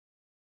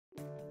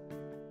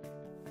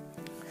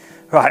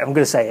Right, I'm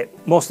going to say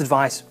it. Most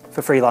advice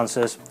for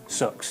freelancers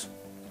sucks.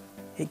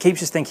 It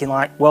keeps us thinking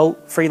like, well,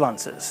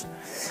 freelancers,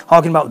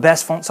 arguing about the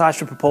best font size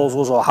for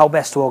proposals or how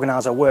best to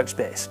organise our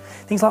workspace.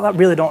 Things like that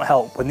really don't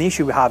help when the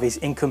issue we have is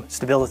income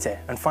stability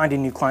and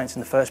finding new clients in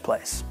the first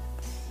place.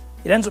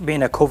 It ends up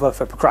being a cover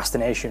for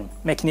procrastination,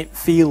 making it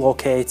feel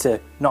okay to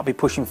not be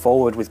pushing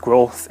forward with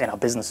growth in our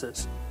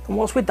businesses. And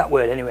what's with that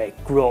word anyway,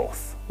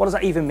 growth? What does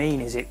that even mean?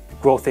 Is it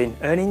growth in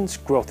earnings,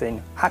 growth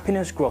in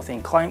happiness, growth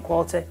in client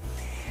quality?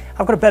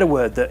 I've got a better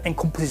word that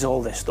encompasses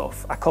all this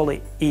stuff. I call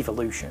it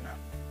evolution.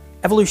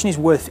 Evolution is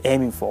worth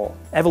aiming for.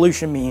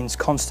 Evolution means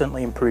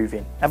constantly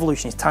improving.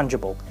 Evolution is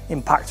tangible,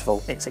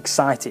 impactful, it's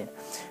exciting.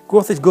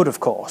 Growth is good,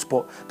 of course,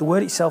 but the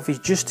word itself is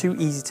just too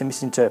easy to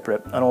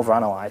misinterpret and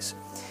overanalyze.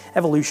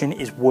 Evolution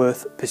is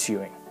worth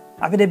pursuing.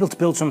 I've been able to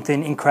build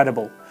something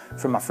incredible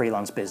from my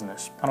freelance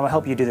business, and I'll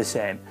help you do the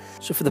same.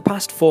 So for the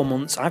past 4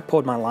 months, I've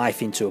poured my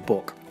life into a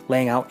book,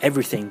 laying out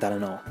everything that I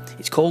know.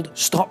 It's called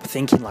Stop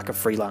Thinking Like a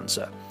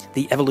Freelancer,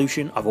 the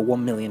evolution of a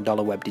 $1 million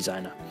web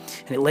designer.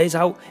 And it lays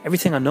out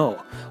everything I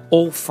know,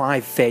 all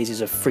 5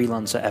 phases of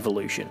freelancer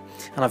evolution.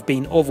 And I've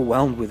been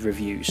overwhelmed with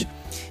reviews.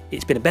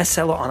 It's been a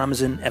bestseller on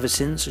Amazon ever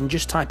since, and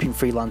just type in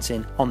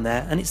freelancing on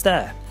there and it's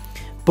there.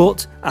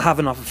 But I have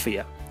an offer for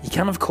you. You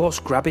can of course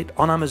grab it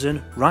on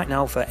Amazon right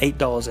now for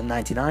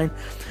 $8.99,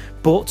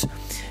 but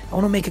I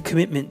want to make a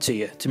commitment to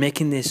you to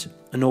making this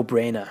a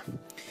no-brainer.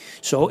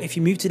 So if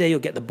you move today, you'll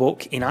get the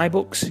book in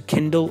iBooks,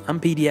 Kindle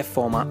and PDF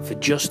format for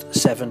just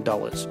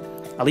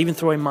 $7. I'll even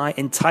throw in my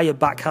entire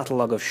back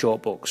catalogue of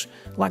short books,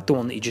 like the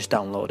one that you just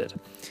downloaded.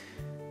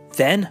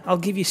 Then I'll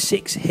give you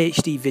 6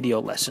 HD video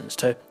lessons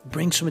to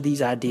bring some of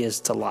these ideas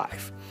to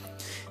life.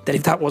 Then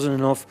if that wasn't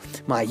enough,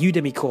 my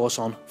Udemy course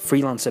on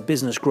freelancer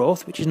business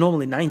growth, which is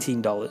normally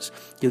 $19,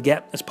 you'll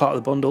get as part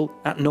of the bundle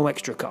at no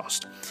extra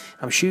cost.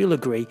 I'm sure you'll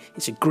agree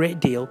it's a great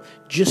deal,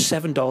 just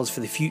 $7 for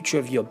the future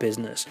of your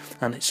business,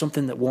 and it's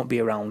something that won't be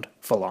around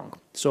for long.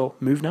 So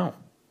move now.